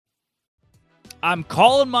I'm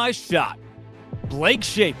calling my shot. Blake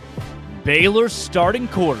Shapen, Baylor's starting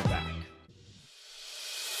quarterback.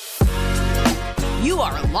 You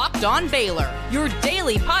are Locked On Baylor, your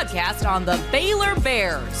daily podcast on the Baylor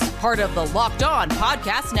Bears, part of the Locked On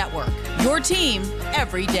Podcast Network, your team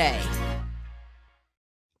every day.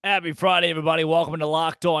 Happy Friday, everybody. Welcome to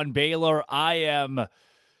Locked On Baylor. I am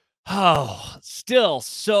still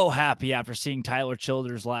so happy after seeing Tyler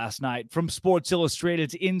Childers last night from Sports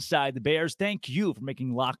Illustrated's Inside the Bears. Thank you for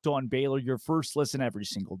making Locked On Baylor your first listen every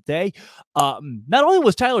single day. Not only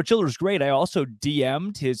was Tyler Childers great, I also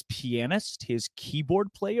DM'd his pianist, his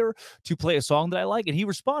keyboard player, to play a song that I like, and he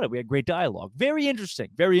responded. We had great dialogue. Very interesting.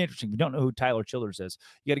 Very interesting. If you don't know who Tyler Childers is,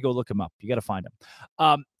 you got to go look him up. You got to find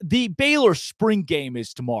him. The Baylor spring game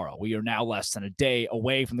is tomorrow. We are now less than a day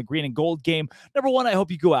away from the green and gold game. Number one, I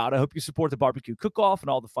hope you go out. I hope you support the barbecue cook-off and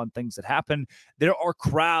all the fun things that happen. There are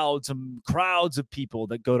crowds and crowds of people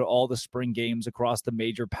that go to all the spring games across the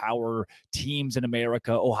major power teams in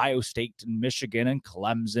America, Ohio State and Michigan and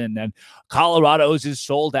Clemson, and Colorado's is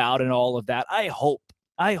sold out and all of that. I hope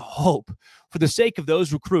for the sake of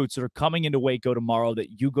those recruits that are coming into Waco tomorrow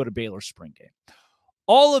that you go to Baylor spring game.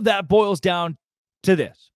 All of that boils down to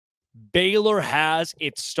this. Baylor has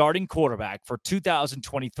its starting quarterback for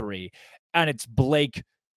 2023, and it's Blake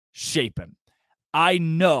Shapen. I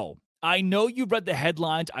know you've read the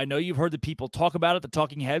headlines. I know you've heard the people talk about it, the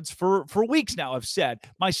talking heads for weeks now have said,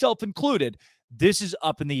 myself included, this is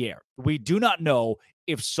up in the air. We do not know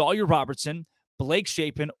if Sawyer Robertson, Blake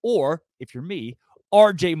Shapen, or, if you're me,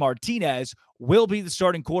 RJ Martinez will be the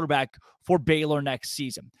starting quarterback for Baylor next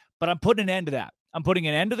season. But I'm putting an end to that. I'm putting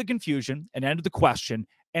an end to the confusion, an end to the question,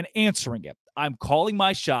 and answering it. I'm calling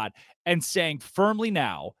my shot and saying firmly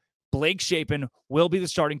now, Blake Shapen will be the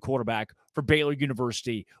starting quarterback for Baylor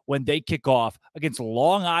University when they kick off against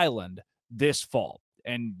Long Island this fall,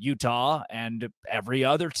 and Utah and every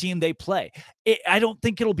other team they play. I don't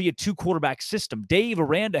think it'll be a two-quarterback system. Dave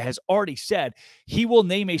Aranda has already said he will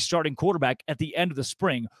name a starting quarterback at the end of the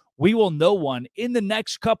spring. We will know one in the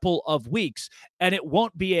next couple of weeks, and it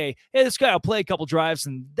won't be hey, this guy will play a couple drives,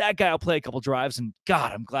 and that guy will play a couple drives, and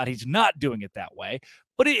God, I'm glad he's not doing it that way.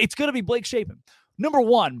 But it's going to be Blake Shapen. Number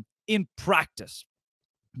one, in practice,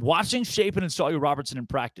 watching Shapen and Sawyer Robertson in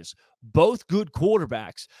practice, both good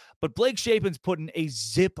quarterbacks, but Blake Shapen's putting a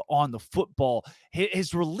zip on the football.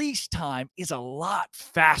 His release time is a lot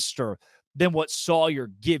faster than what Sawyer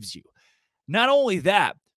gives you. Not only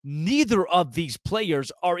that, neither of these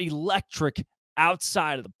players are electric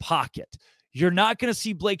outside of the pocket. You're not going to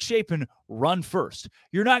see Blake Shapen run first.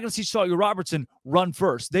 You're not going to see Sawyer Robertson run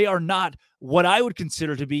first. They are not what I would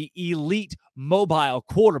consider to be elite mobile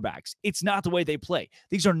quarterbacks. It's not the way they play.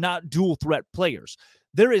 These are not dual threat players.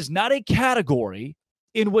 There is not a category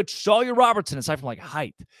in which Sawyer Robertson, aside from like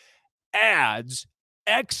height, adds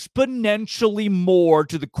exponentially more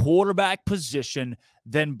to the quarterback position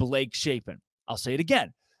than Blake Shapen. I'll say it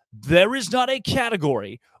again. There is not a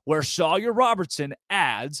category where Sawyer Robertson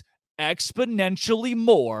adds exponentially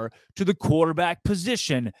more to the quarterback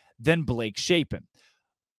position than Blake Shapen.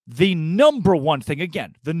 The number one thing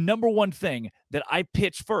that I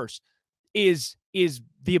pitch first is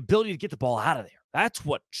the ability to get the ball out of there. That's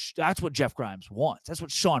what Jeff Grimes wants. That's what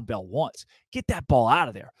Sean Bell wants. Get that ball out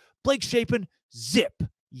of there. Blake Shapen, zip,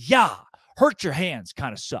 hurt your hands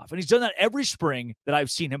kind of stuff. And he's done that every spring that I've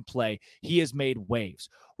seen him play. He has made waves.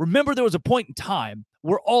 Remember, there was a point in time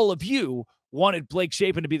where all of you wanted Blake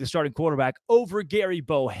Shapen to be the starting quarterback over Gary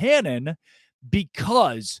Bohannon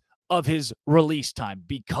because of his release time,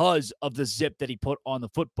 because of the zip that he put on the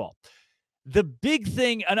football. The big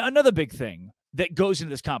thing, and another big thing that goes into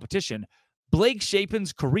this competition, Blake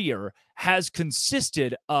Shapen's career has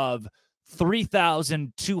consisted of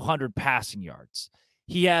 3,200 passing yards.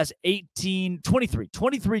 He has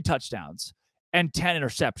 23 touchdowns and 10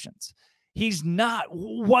 interceptions.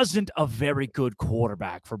 Wasn't a very good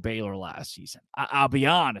quarterback for Baylor last season. I'll be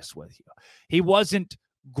honest with you. He wasn't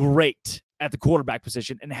great at the quarterback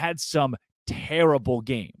position and had some terrible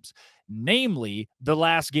games. Namely, the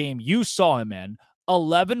last game you saw him in,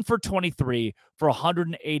 11 for 23 for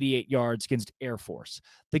 188 yards against Air Force.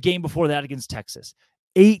 The game before that against Texas,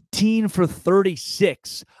 18 for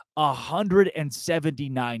 36,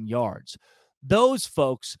 179 yards. Those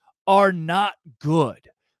folks are not good.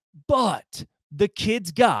 But the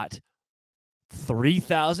kid's got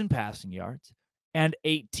 3,000 passing yards and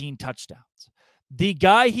 18 touchdowns. The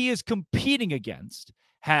guy he is competing against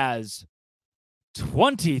has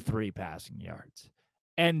 23 passing yards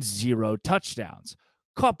and 0 touchdowns,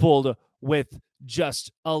 coupled with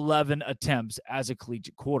just 11 attempts as a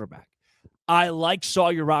collegiate quarterback. I like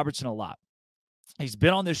Sawyer Robertson a lot. He's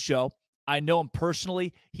been on this show. I know him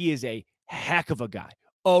personally. He is a heck of a guy,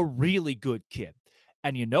 a really good kid.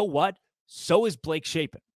 And you know what? So is Blake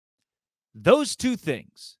Shapen. Those two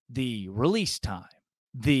things, the release time,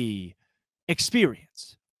 the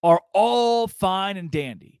experience, are all fine and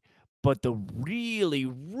dandy. But the really,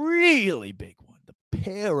 really big one, the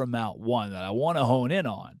paramount one that I want to hone in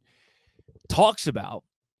on, talks about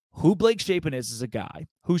who Blake Shapen is as a guy,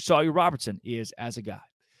 who Sawyer Robertson is as a guy.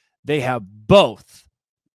 They have both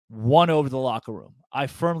won over the locker room. I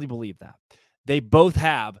firmly believe that. They both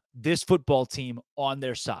have this football team on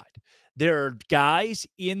their side. There are guys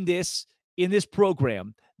in this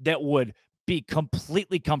program that would be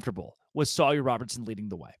completely comfortable with Sawyer Robertson leading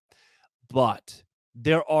the way. But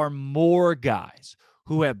there are more guys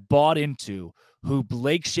who have bought into who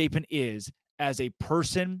Blake Shapen is as a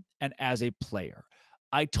person and as a player.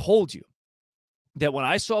 I told you that when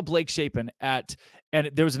I saw Blake Shapen and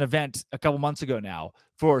there was an event a couple months ago now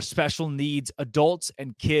for special needs adults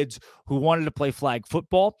and kids who wanted to play flag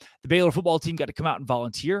football. The Baylor football team got to come out and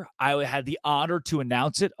volunteer. I had the honor to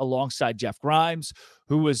announce it alongside Jeff Grimes,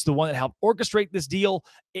 who was the one that helped orchestrate this deal.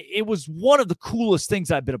 It was one of the coolest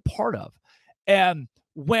things I've been a part of. And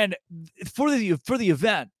when for the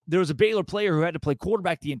event, there was a Baylor player who had to play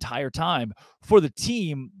quarterback the entire time for the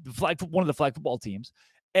team, one of the flag football teams.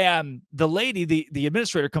 And the lady, the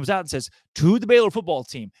administrator, comes out and says to the Baylor football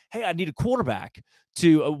team, "Hey, I need a quarterback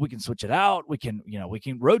to we can switch it out. We can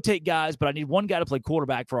rotate guys, but I need one guy to play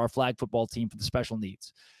quarterback for our flag football team for the special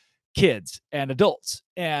needs kids and adults."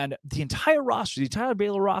 And the entire roster, the entire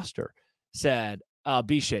Baylor roster said,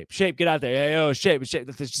 "B Shape, get out there. Hey, oh, Shape.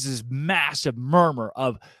 There's just this massive murmur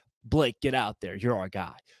of Blake, get out there. You're our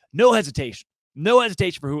guy." No hesitation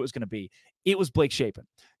for who it was going to be. It was Blake Shapen.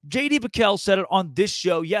 J.D. Pickell said it on this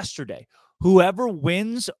show yesterday. Whoever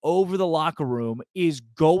wins over the locker room is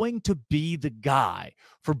going to be the guy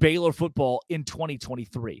for Baylor football in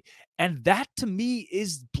 2023. And that, to me,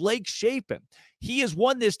 is Blake Shapen. He has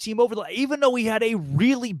won this team over even though he had a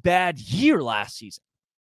really bad year last season.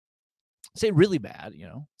 I say really bad,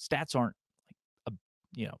 stats aren't,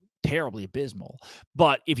 terribly abysmal.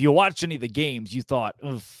 But if you watched any of the games, you thought,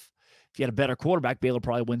 if you had a better quarterback, Baylor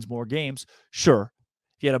probably wins more games. Sure.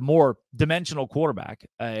 If you had a more dimensional quarterback,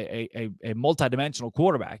 a multi-dimensional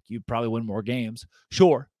quarterback, you'd probably win more games.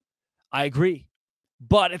 Sure, I agree.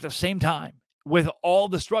 But at the same time, with all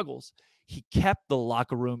the struggles, he kept the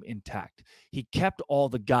locker room intact. He kept all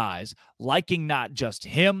the guys liking not just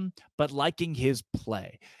him, but liking his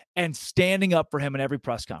play and standing up for him in every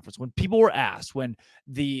press conference. When people were asked, when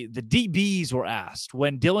the DBs were asked,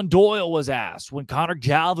 when Dylan Doyle was asked, when Connor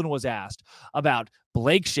Galvin was asked about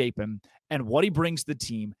Blake Shapen and what he brings to the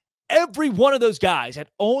team, every one of those guys had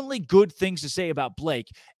only good things to say about Blake.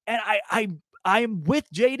 And I am with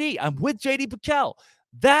JD. I'm with JD Pickell.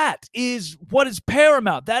 That is what is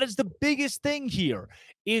paramount. That is the biggest thing here,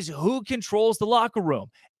 is who controls the locker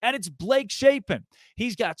room. And it's Blake Shapen.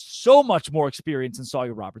 He's got so much more experience than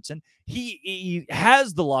Sawyer Robertson. He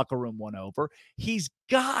has the locker room won over. He's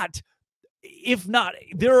got, if not,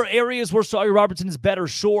 there are areas where Sawyer Robertson is better,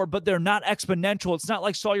 sure, but they're not exponential. It's not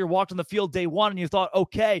like Sawyer walked on the field day one and you thought,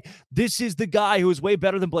 okay, this is the guy who is way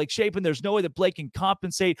better than Blake Shapen. There's no way that Blake can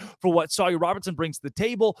compensate for what Sawyer Robertson brings to the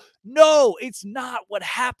table. No, it's not what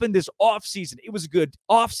happened this offseason. It was a good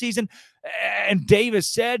offseason. And Davis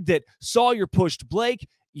said that Sawyer pushed Blake.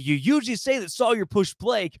 You usually say that Sawyer pushed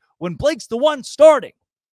Blake when Blake's the one starting.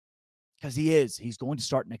 Because he is. He's going to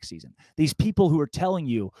start next season. These people who are telling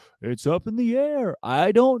you, it's up in the air.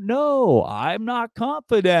 I don't know. I'm not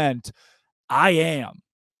confident. I am.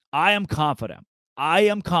 I am confident. I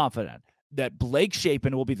am confident that Blake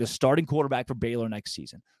Shapen will be the starting quarterback for Baylor next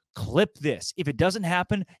season. Clip this. If it doesn't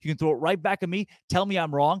happen, you can throw it right back at me. Tell me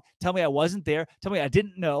I'm wrong. Tell me I wasn't there. Tell me I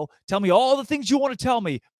didn't know. Tell me all the things you want to tell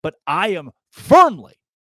me. But I am firmly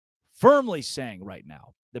saying right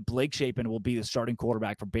now that Blake Shapen will be the starting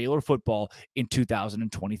quarterback for Baylor football in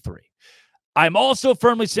 2023. I'm also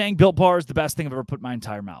firmly saying Built Bar is the best thing I've ever put in my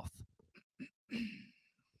entire mouth.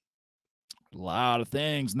 A lot of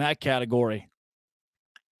things in that category,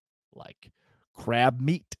 like crab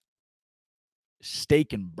meat,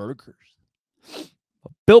 steak, and burgers.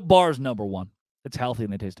 But Built Bar is number one. It's healthy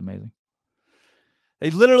and they taste amazing. They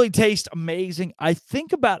literally taste amazing. I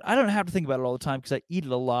don't have to think about it all the time because I eat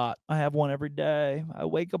it a lot. I have one every day. I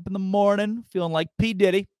wake up in the morning feeling like P.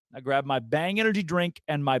 Diddy. I grab my Bang energy drink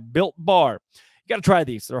and my Built Bar. You got to try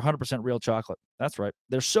these. They're 100% real chocolate. That's right.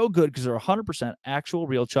 They're so good because they're 100% actual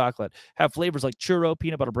real chocolate. Have flavors like churro,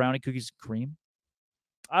 peanut butter brownie, cookies, and cream.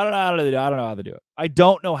 I don't know how they do it. I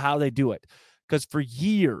don't know how they do it because for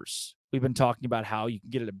years we've been talking about how you can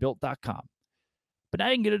get it at Built.com. But now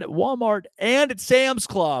you can get it at Walmart and at Sam's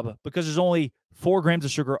Club because there's only 4 grams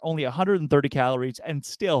of sugar, only 130 calories, and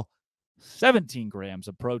still 17 grams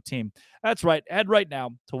of protein. That's right. Head right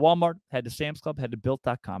now to Walmart, head to Sam's Club, head to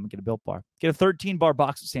Built.com and get a Built Bar. Get a 13-bar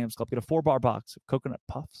box at Sam's Club. Get a 4-bar box of coconut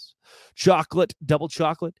puffs, chocolate, double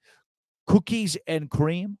chocolate, cookies and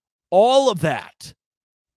cream, all of that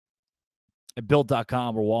at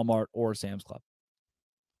Built.com or Walmart or Sam's Club.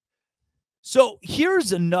 So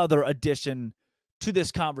here's another addition to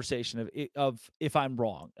this conversation of if I'm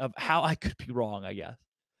wrong, of how I could be wrong, I guess.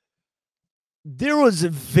 There was a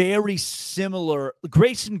very similar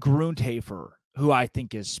Grayson Grundhoefer, who I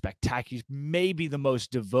think is spectacular. He's maybe the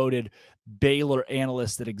most devoted Baylor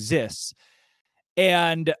analyst that exists.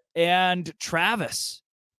 And Travis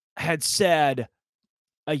had said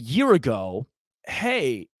a year ago,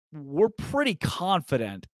 hey, we're pretty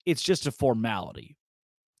confident it's just a formality.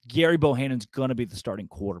 Gary Bohannon's going to be the starting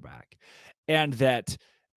quarterback, and that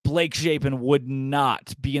Blake Shapen would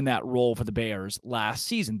not be in that role for the Bears last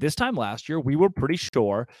season. This time last year, we were pretty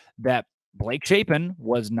sure that Blake Shapen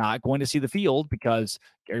was not going to see the field because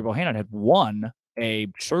Gary Bohannon had won a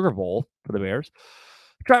Sugar Bowl for the Bears.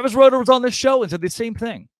 Travis Roeder was on this show and said the same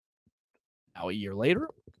thing. Now, a year later,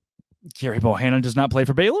 Gary Bohannon does not play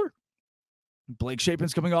for Baylor. Blake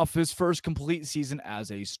Shapen's coming off his first complete season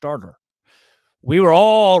as a starter. We were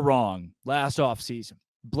all wrong last offseason.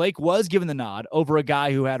 Blake was given the nod over a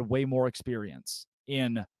guy who had way more experience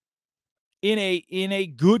in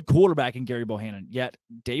a good quarterback in Gary Bohannon. Yet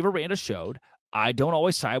Dave Aranda showed I don't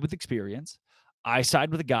always side with experience. I side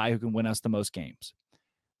with a guy who can win us the most games.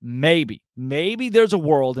 Maybe there's a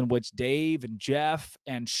world in which Dave and Jeff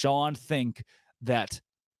and Sean think that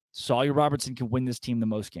Sawyer Robertson can win this team the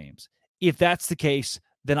most games. If that's the case,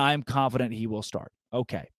 then I'm confident he will start.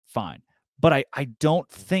 Okay, fine. But I don't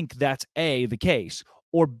think that's A, the case,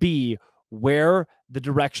 or B, where the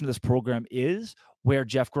direction of this program is, where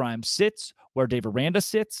Jeff Grimes sits, where Dave Aranda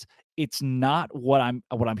sits. It's not what I'm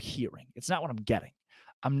hearing. It's not what I'm getting.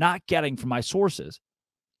 I'm not getting from my sources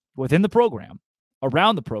within the program,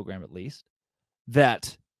 around the program at least,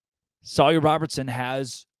 that Sawyer Robertson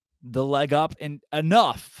has the leg up and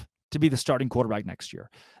enough to be the starting quarterback next year.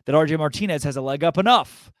 That RJ Martinez has a leg up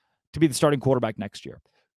enough to be the starting quarterback next year.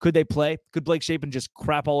 Could they play? Could Blake Shapen just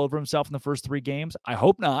crap all over himself in the first 3 games? I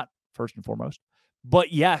hope not, first and foremost.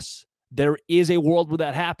 But yes, there is a world where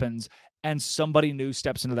that happens and somebody new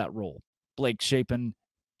steps into that role. Blake Shapen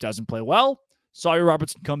doesn't play well. Sawyer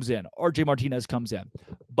Robertson comes in. RJ Martinez comes in.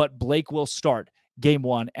 But Blake will start game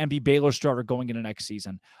 1 and be Baylor starter going into next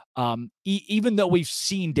season. Even though we've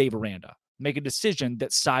seen Dave Aranda make a decision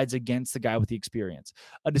that sides against the guy with the experience,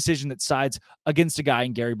 a decision that sides against a guy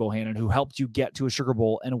in Gary Bohannon who helped you get to a Sugar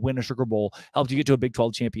Bowl and win a Sugar Bowl, helped you get to a Big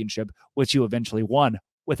 12 championship, which you eventually won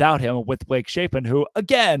without him, with Blake Shapen, who,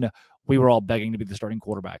 again, we were all begging to be the starting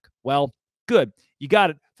quarterback. Well, good. You got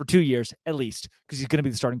it for 2 years at least, because he's going to be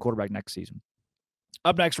the starting quarterback next season.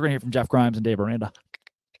 Up next, we're going to hear from Jeff Grimes and Dave Aranda.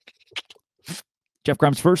 Jeff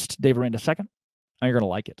Grimes first, Dave Aranda second. Now you're going to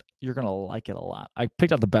like it. You're going to like it a lot. I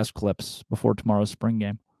picked out the best clips before tomorrow's spring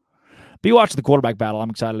game. Be watching the quarterback battle.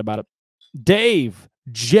 I'm excited about it. Dave,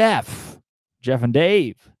 Jeff and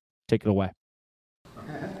Dave, take it away.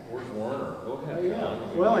 Where's Warner? Go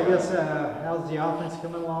ahead. Well, I guess how's the offense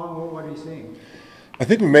coming along? What are you seeing? I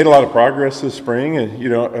think we made a lot of progress this spring,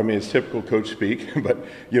 and it's typical coach speak, but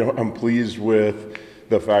I'm pleased with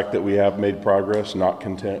the fact that we have made progress, not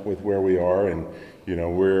content with where we are, and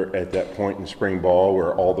we're at that point in spring ball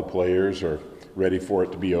where all the players are ready for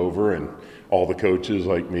it to be over, and all the coaches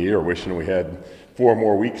like me are wishing we had 4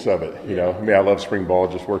 more weeks of it. I love spring ball,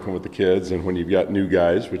 just working with the kids, and when you've got new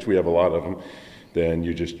guys, which we have a lot of them, then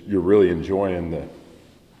you're really enjoying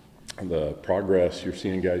the progress. You're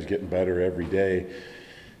seeing guys getting better every day.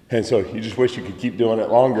 And so you just wish you could keep doing it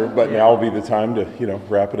longer, but now will be the time to,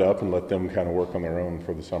 wrap it up and let them kind of work on their own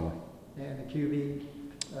for the summer. And the QB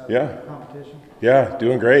competition? Yeah,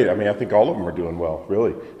 doing great. I think all of them are doing well,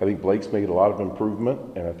 really. I think Blake's made a lot of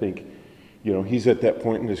improvement, and I think, he's at that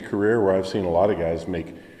point in his career where I've seen a lot of guys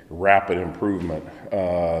make rapid improvement,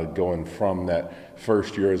 going from that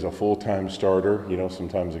first year as a full-time starter.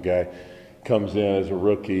 Sometimes a guy comes in as a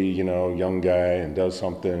rookie, young guy, and does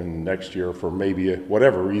something next year for maybe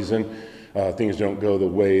whatever reason. Things don't go the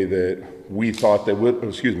way that we thought they would,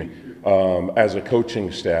 as a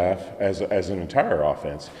coaching staff, as an entire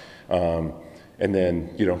offense. And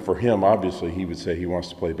then, for him, obviously, he would say he wants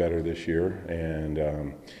to play better this year. And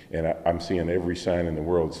I'm seeing every sign in the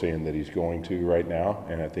world saying that he's going to right now.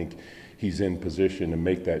 And I think he's in position to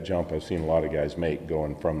make that jump I've seen a lot of guys make,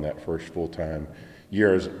 going from that first full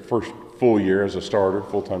full year as a starter,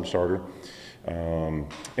 full-time starter,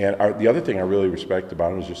 The other thing I really respect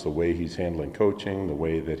about him is just the way he's handling coaching, the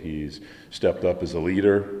way that he's stepped up as a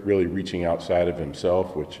leader, really reaching outside of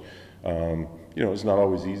himself, which it's not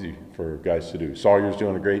always easy for guys to do. Sawyer's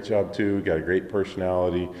doing a great job too, got a great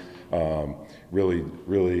personality,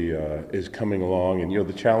 really is coming along. And,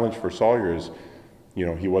 the challenge for Sawyer is,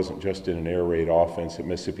 he wasn't just in an air raid offense at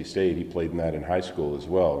Mississippi State, he played in that in high school as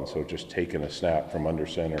well. And so just taking a snap from under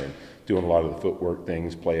center and doing a lot of the footwork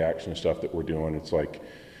things, play action stuff that we're doing, it's like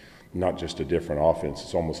not just a different offense,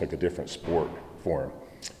 it's almost like a different sport for him.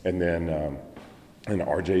 And then and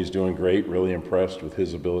RJ's doing great, really impressed with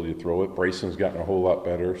his ability to throw it. Brayson's gotten a whole lot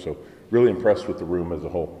better, so really impressed with the room as a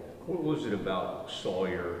whole. What was it about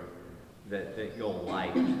Sawyer that y'all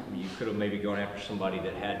liked? I mean, you could have maybe gone after somebody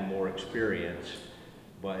that had more experience,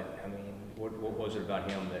 but I mean, what was it about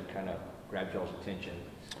him that kind of grabbed y'all's attention?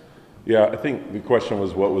 Yeah, I think the question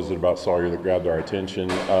was, what was it about Sawyer that grabbed our attention,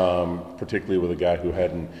 particularly with a guy who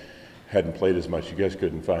hadn't played as much. You guys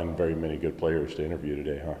couldn't find very many good players to interview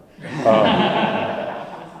today, huh?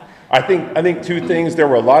 I think two things. There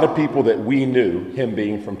were a lot of people that we knew, him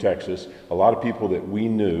being from Texas, a lot of people that we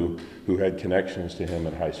knew who had connections to him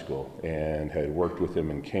in high school and had worked with him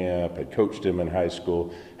in camp, had coached him in high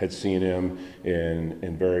school, had seen him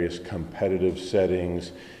in various competitive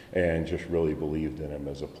settings, and just really believed in him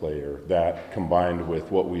as a player. That, combined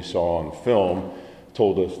with what we saw on film,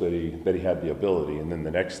 told us that he had the ability. And then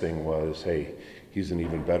the next thing was, hey, he's an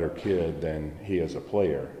even better kid than he is a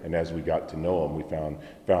player. And as we got to know him, we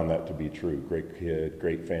found that to be true. Great kid,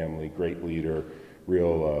 great family, great leader,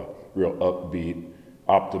 real upbeat,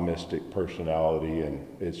 optimistic personality, and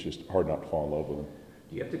it's just hard not to fall in love with him.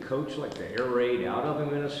 Do you have to coach like the air raid out of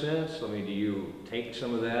him in a sense? I mean, do you take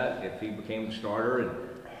some of that if he became the starter and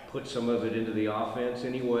put some of it into the offense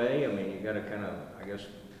anyway? I mean, you got to kind of, I guess,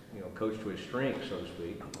 coach to his strengths, so to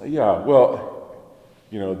speak. Yeah, well,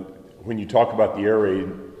 when you talk about the air raid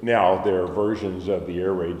now, there are versions of the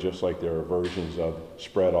air raid just like there are versions of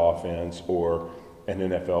spread offense or an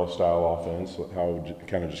NFL style offense, how would you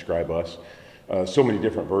kind of describe us. So many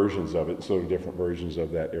different versions of it, so many different versions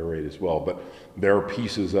of that air raid as well. But there are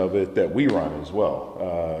pieces of it that we run as well.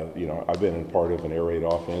 I've been in part of an air raid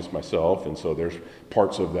offense myself, and so there's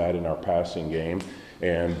parts of that in our passing game.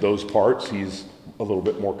 And those parts he's a little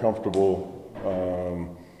bit more comfortable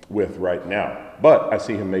with right now. But I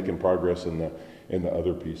see him making progress in the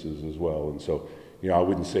other pieces as well. And so, I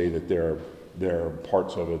wouldn't say that there are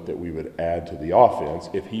parts of it that we would add to the offense.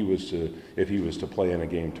 If he was to play in a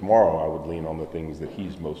game tomorrow, I would lean on the things that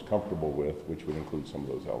he's most comfortable with, which would include some of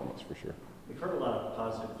those elements for sure. We've heard a lot of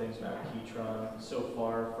positive things about Keytron so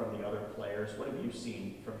far from the other players. What have you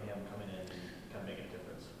seen from him coming in and kind of making a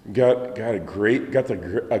difference? Got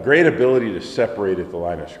a great ability to separate at the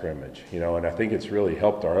line of scrimmage, and I think it's really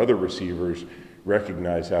helped our other receivers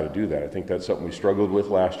recognize how to do that. I think that's something we struggled with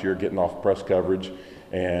last year, getting off press coverage,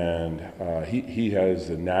 and he has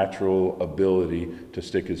the natural ability to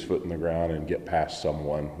stick his foot in the ground and get past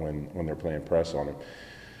someone when they're playing press on him.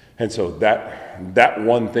 And so that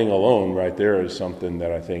one thing alone right there is something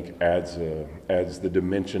that I think adds the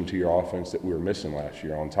dimension to your offense that we were missing last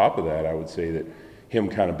year. On top of that, I would say that him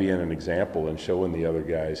kind of being an example and showing the other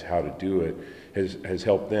guys how to do it has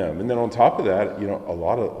helped them. And then on top of that, a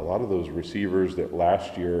lot of those receivers that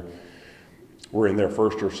last year were in their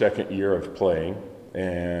first or second year of playing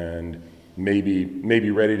and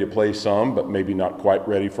maybe ready to play some, but maybe not quite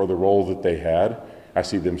ready for the role that they had. I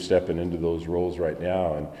see them stepping into those roles right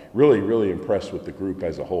now, and really, really impressed with the group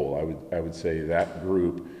as a whole. I would say that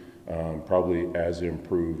group probably as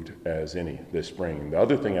improved as any this spring. The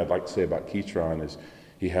other thing I'd like to say about Keytron is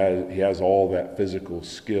he has all that physical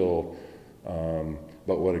skill,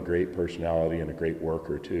 but what a great personality and a great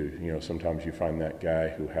worker too. Sometimes you find that guy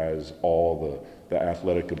who has all the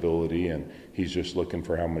athletic ability and he's just looking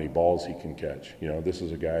for how many balls he can catch. This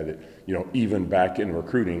is a guy that, even back in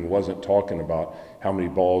recruiting wasn't talking about how many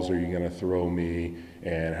balls are you going to throw me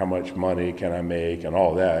and how much money can I make and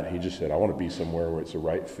all that. He just said, I want to be somewhere where it's a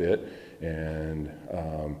right fit, and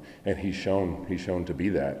he's shown to be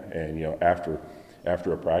that. And after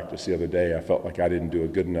a practice the other day, I felt like I didn't do a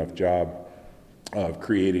good enough job of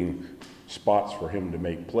creating spots for him to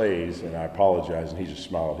make plays, and I apologized, and he just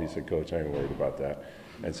smiled. He said, Coach, I ain't worried about that.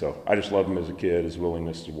 And so I just love him as a kid, his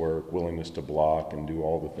willingness to work, willingness to block, and do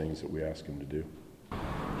all the things that we ask him to do.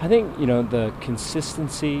 I think, the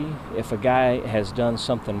consistency, if a guy has done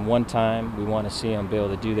something one time, we want to see him be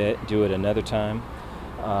able to do it another time.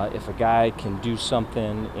 If a guy can do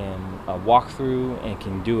something in a walkthrough and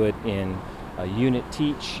can do it in a unit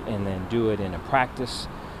teach and then do it in a practice,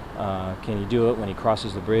 can he do it when he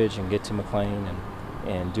crosses the bridge and get to McLean? And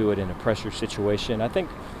and do it in a pressure situation. I think,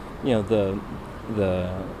 the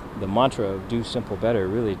mantra of do simple better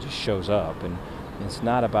really just shows up, and it's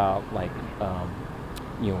not about like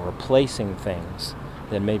replacing things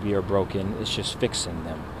that maybe are broken. It's just fixing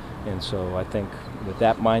them. And so I think with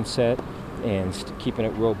that mindset and keeping it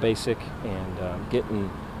real basic and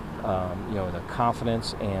getting the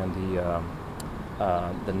confidence and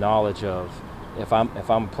the knowledge of if I'm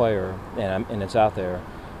a player and it's out there,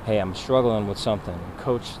 hey, I'm struggling with something.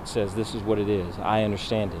 Coach says this is what it is. I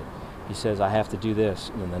understand it. He says I have to do this,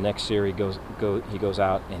 and then the next year he goes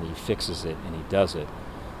out and he fixes it and he does it.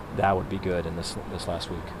 That would be good in this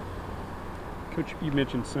last week. Coach, you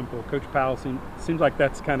mentioned simple. Coach Powell seems like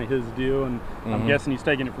that's kind of his deal, and I'm guessing he's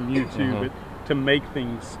taking it from you too. But to make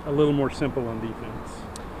things a little more simple on defense.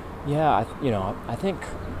 Yeah, I think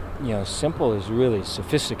simple is really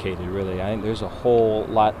sophisticated. Really, I think there's a whole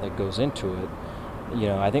lot that goes into it.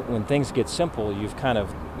 I think when things get simple, you've kind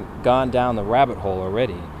of gone down the rabbit hole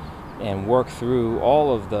already, and work through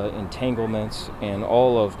all of the entanglements and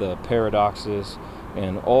all of the paradoxes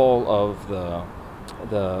and all of the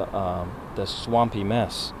swampy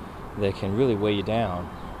mess that can really weigh you down.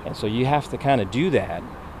 And so you have to kind of do that.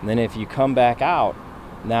 And then if you come back out,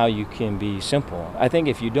 now you can be simple. I think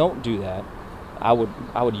if you don't do that, I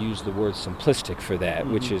would use the word simplistic for that,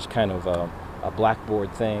 which is kind of a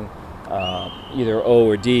blackboard thing, either O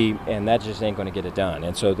or D, and that just ain't going to get it done.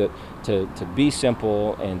 And so to be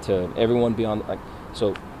simple and to everyone be on,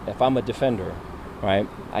 so if I'm a defender, right,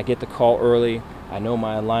 I get the call early, I know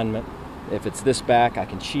my alignment. If it's this back, I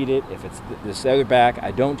can cheat it. If it's this other back,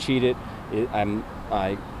 I don't cheat it.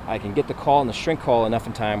 I can get the call and the shrink call enough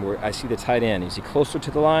in time where I see the tight end. Is he closer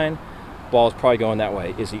to the line? Ball's probably going that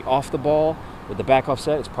way. Is he off the ball with the back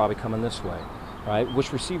offset? It's probably coming this way, right?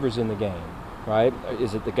 Which receiver's in the game, right?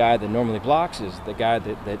 Is it the guy that normally blocks? Is it the guy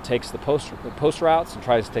that takes the post routes and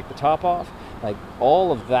tries to take the top off? Like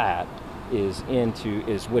all of that is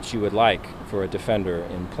what you would like for a defender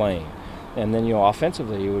in playing. And then,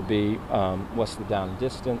 offensively, it would be what's the down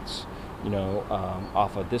distance,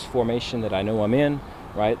 off of this formation that I know I'm in,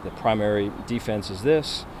 right? The primary defense is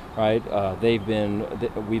this, right?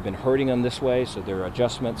 We've been hurting them this way, so their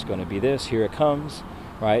adjustment's going to be this. Here it comes,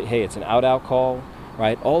 right? Hey, it's an out call,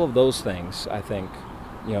 right? All of those things, I think,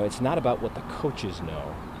 it's not about what the coaches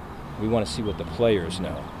know. We want to see what the players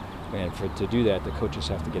know. And to do that, the coaches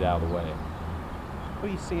have to get out of the way. What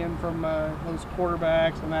are you seeing from those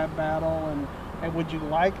quarterbacks in that battle? And would you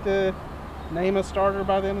like to name a starter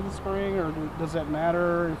by the end of the spring, or does that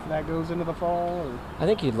matter if that goes into the fall? Or? I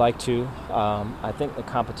think you'd like to. I think the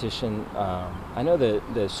competition, I know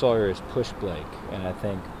that Sawyer has pushed Blake, and I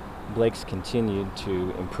think Blake's continued to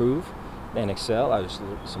improve and excel. I was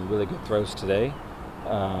some really good throws today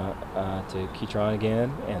to Keytron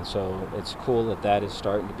again, and so it's cool that is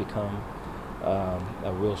starting to become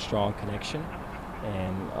a real strong connection.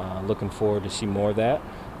 And looking forward to see more of that.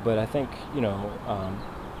 But I think,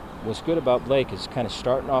 what's good about Blake is kind of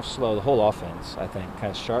starting off slow, the whole offense, I think,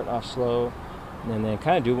 kind of starting off slow and then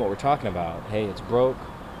kind of do what we're talking about. Hey, it's broke.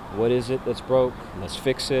 What is it that's broke? Let's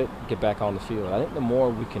fix it, get back on the field. I think the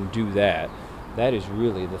more we can do that is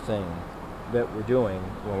really the thing that we're doing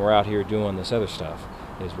when we're out here doing this other stuff,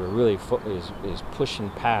 is we're really is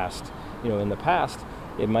pushing past. In the past,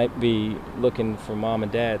 it might be looking for mom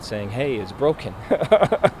and dad saying, hey, it's broken.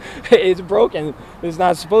 It's broken. It's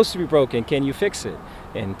not supposed to be broken. Can you fix it?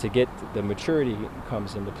 And to get the maturity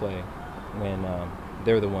comes into play when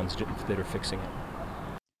they're the ones that are fixing it.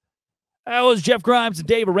 That was Jeff Grimes and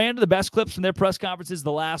Dave Aranda, the best clips from their press conferences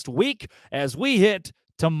the last week as we hit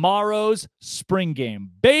tomorrow's spring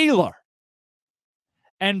game. Baylor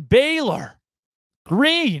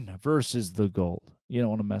green versus the gold. You don't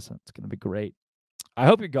want to mess up. It's going to be great. I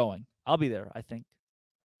hope you're going. I'll be there, I think.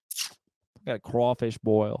 Got a crawfish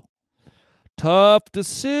boil. Tough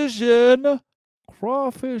decision.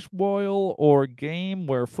 Crawfish boil or game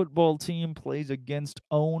where football team plays against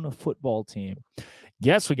own football team.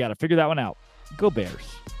 Guess we got to figure that one out. Go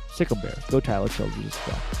Bears. Sick 'em Bears. Go Tyler Childers as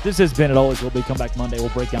well. This has been It Always Will Be. Come back Monday. We'll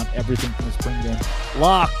break down everything from the spring game.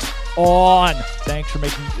 Locked on. Thanks for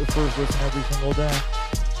making your first listen every single day.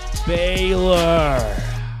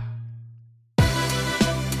 Baylor.